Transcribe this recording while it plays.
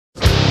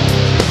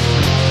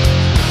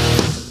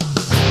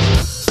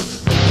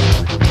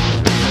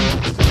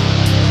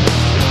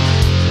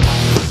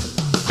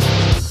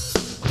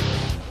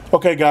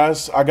Okay,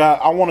 guys,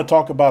 I want to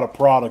talk about a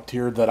product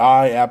here that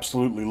I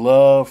absolutely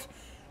love,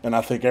 and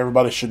I think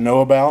everybody should know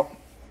about.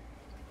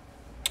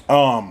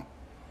 Now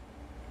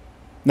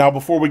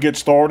before we get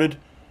started,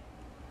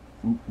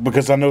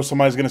 because I know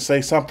somebody's going to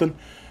say something,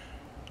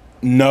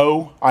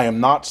 no, I am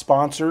not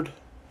sponsored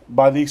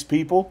by these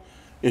people.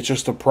 It's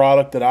just a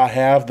product that I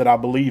have that I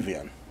believe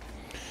in.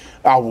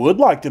 I would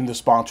like them to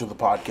sponsor the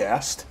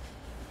podcast,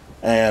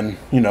 and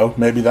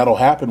maybe that'll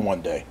happen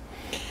one day.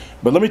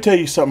 But let me tell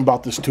you something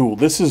about this tool.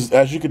 This is,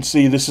 as you can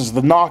see, this is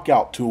the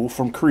knockout tool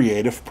from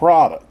Creative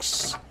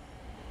Products.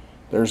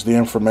 There's the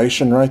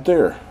information right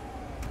there.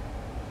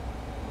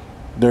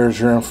 There's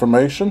your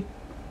information.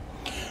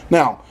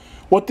 Now,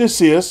 what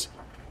this is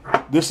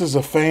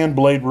a fan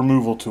blade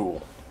removal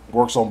tool. It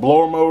works on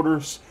blower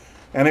motors,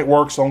 and it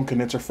works on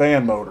condenser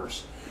fan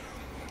motors.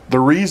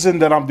 The reason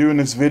that I'm doing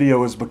this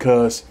video is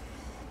because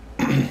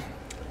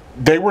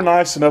they were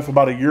nice enough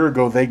about a year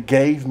ago, they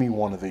gave me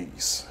one of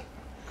these.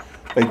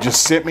 They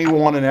just sent me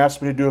one and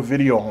asked me to do a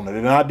video on it,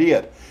 and I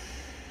did.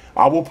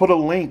 I will put a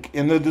link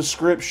in the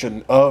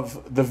description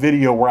of the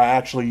video where I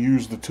actually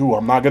use the tool.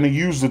 I'm not going to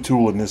use the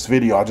tool in this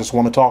video. I just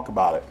want to talk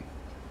about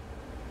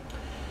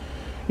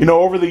it.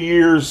 Over the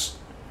years,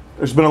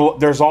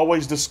 there's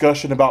always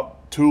discussion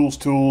about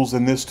tools,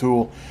 and this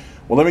tool.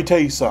 Well, let me tell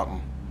you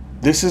something.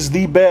 This is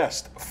the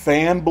best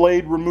fan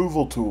blade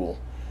removal tool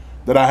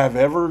that I have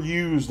ever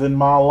used in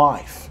my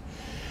life.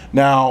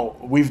 Now,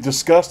 we've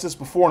discussed this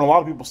before, and a lot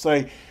of people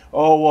say,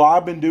 oh, well,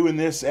 I've been doing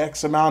this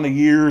X amount of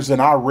years, and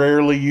I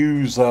rarely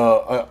use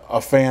a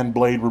fan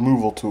blade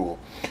removal tool.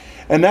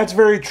 And that's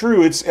very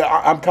true.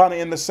 I'm kind of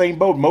in the same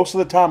boat. Most of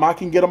the time, I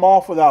can get them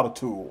off without a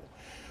tool.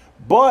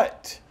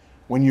 But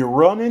when you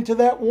run into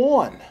that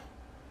one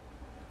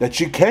that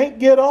you can't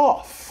get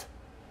off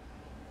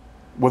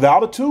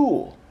without a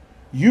tool,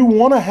 you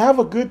want to have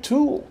a good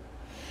tool.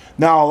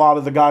 Now, a lot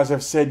of the guys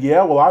have said,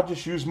 yeah, well, I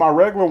just use my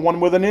regular one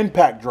with an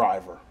impact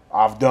driver.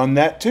 I've done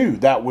that too.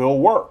 That will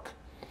work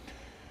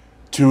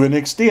to an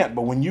extent.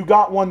 But when you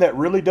got one that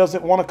really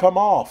doesn't want to come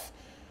off,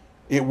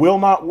 it will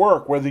not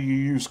work. Whether you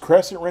use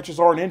crescent wrenches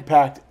or an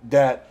impact,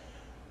 that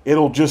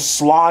it'll just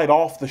slide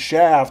off the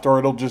shaft, or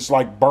it'll just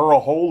like burr a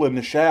hole in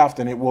the shaft,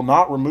 and it will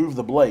not remove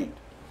the blade.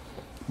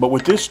 But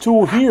with this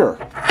tool here,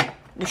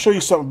 let me show you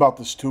something about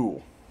this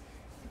tool.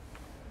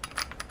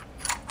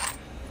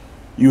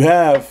 You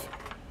have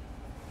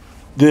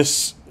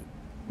this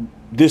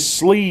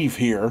sleeve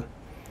here.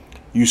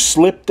 You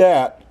slip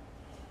that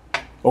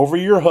over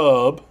your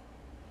hub,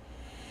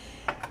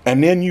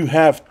 and then you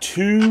have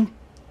two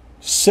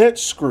set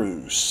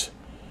screws.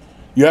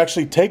 You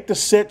actually take the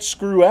set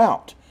screw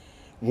out.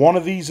 One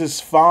of these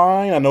is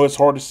fine. I know it's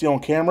hard to see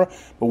on camera,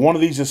 but one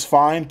of these is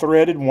fine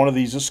threaded, one of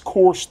these is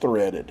coarse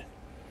threaded.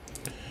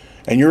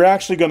 And you're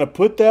actually going to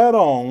put that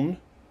on,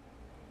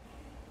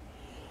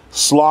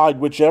 slide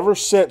whichever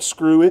set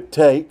screw it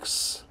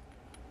takes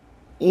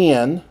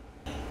in,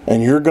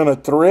 and you're going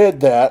to thread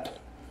that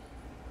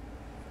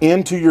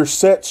into your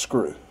set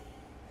screw.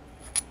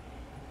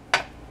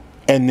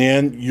 And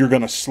then you're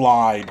going to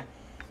slide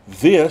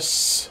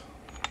this,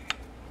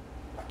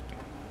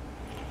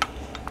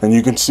 and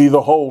you can see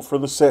the hole for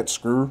the set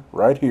screw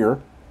right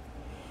here,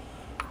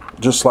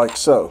 just like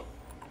so.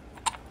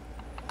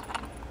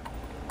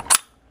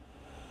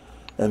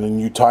 And then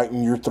you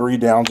tighten your three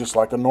down just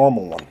like a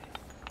normal one.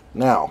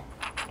 Now,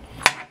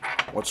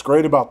 what's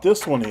great about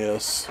this one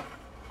is,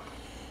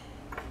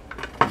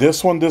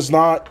 this one does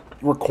not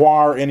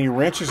require any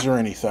wrenches or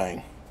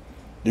anything.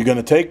 You're going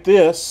to take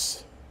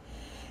this,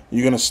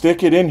 you're going to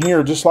stick it in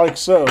here just like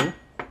so,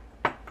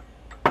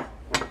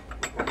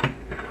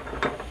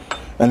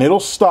 and it'll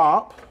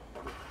stop,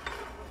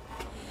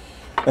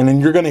 and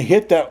then you're going to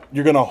hit that,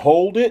 you're going to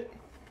hold it,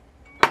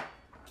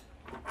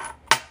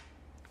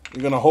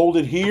 you're going to hold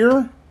it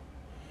here,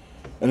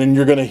 and then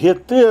you're going to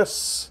hit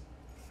this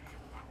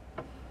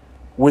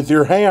with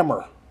your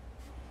hammer.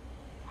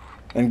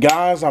 And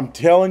guys, I'm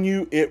telling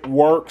you, it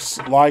works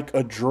like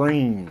a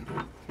dream.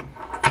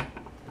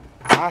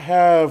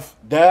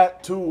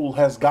 That tool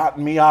has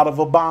gotten me out of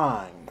a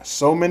bind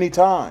so many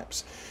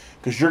times,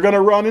 because you're going to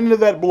run into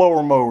that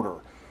blower motor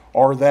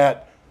or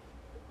that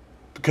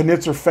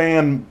condenser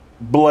fan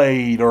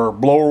blade or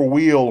blower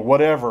wheel or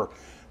whatever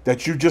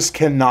that you just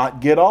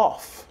cannot get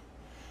off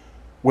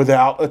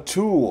without a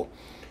tool.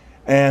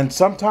 And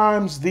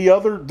sometimes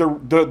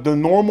the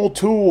normal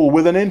tool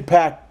with an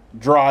impact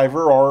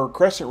driver or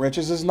crescent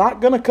wrenches is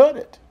not going to cut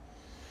it.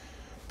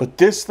 But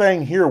this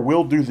thing here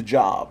will do the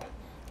job.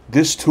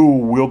 This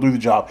tool will do the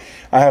job.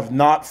 I have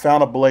not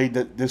found a blade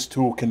that this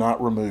tool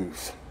cannot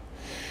remove.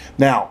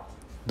 Now,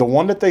 the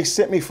one that they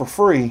sent me for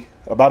free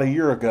about a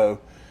year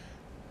ago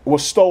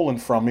was stolen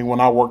from me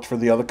when I worked for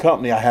the other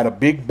company. I had a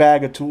big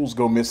bag of tools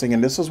go missing,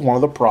 and this is one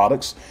of the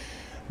products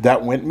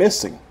that went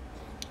missing.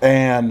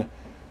 And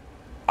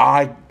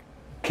I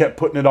kept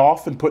putting it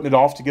off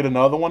to get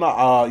another one.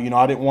 I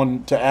didn't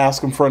want to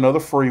ask them for another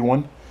free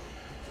one.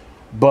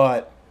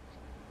 But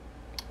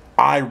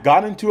I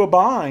got into a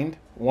bind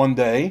one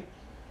day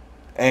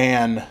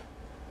and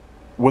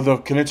with a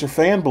condenser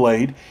fan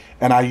blade,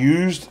 and I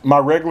used my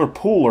regular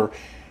puller.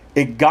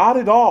 It got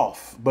it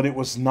off, but it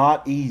was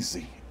not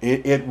easy.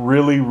 It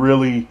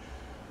really,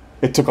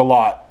 it took a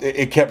lot.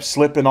 It kept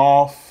slipping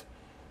off.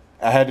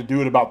 I had to do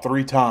it about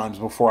 3 times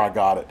before I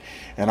got it.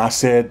 And I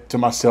said to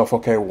myself,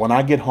 okay, when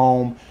I get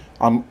home,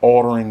 I'm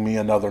ordering me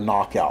another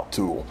knockout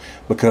tool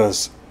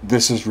because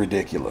this is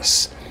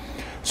ridiculous.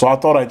 So I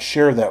thought I'd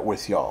share that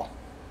with y'all.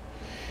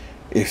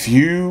 If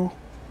you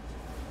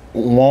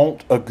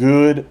want a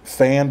good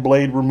fan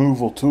blade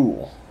removal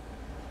tool,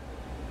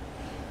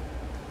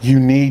 you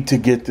need to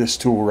get this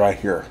tool right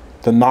here.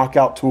 The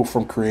knockout tool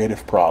from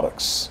Creative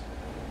Products.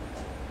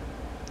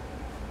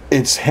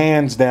 It's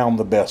hands down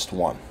the best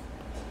one.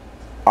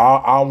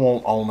 I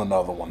won't own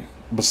another one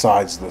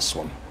besides this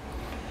one.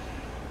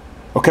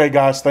 Okay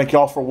guys, thank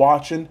y'all for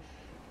watching.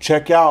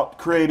 Check out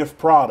Creative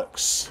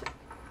Products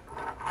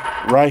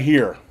right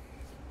here.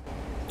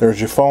 There's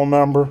your phone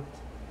number.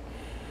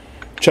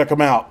 Check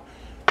them out.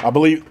 I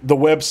believe the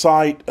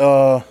website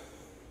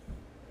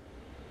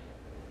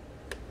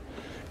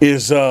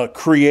is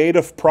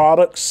Creative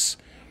Products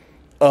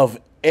of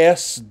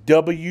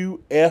SWFL.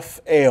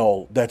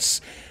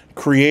 That's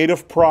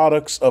Creative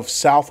Products of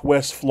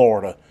Southwest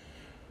Florida,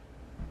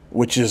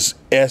 which is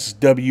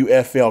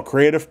SWFL.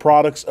 Creative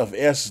Products of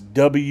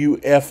SWFL.com.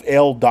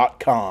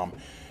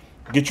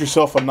 Get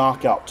yourself a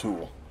knockout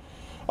tool.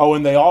 Oh,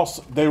 and they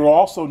were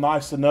also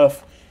nice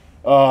enough.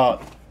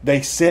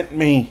 They sent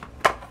me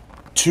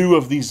 2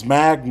 of these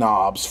mag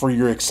knobs for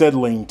your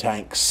acetylene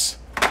tanks.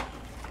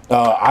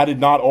 I did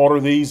not order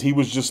these. He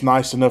was just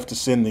nice enough to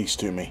send these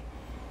to me.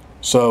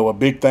 So a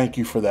big thank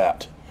you for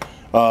that.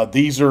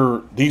 These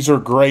are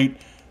great.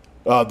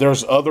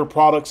 There's other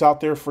products out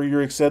there for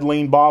your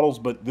acetylene bottles,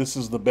 but this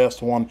is the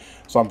best one.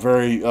 So I'm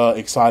very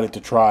excited to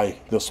try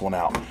this one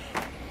out.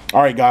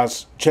 All right,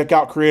 guys, check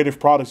out Creative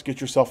Products. Get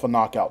yourself a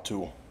knockout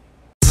tool.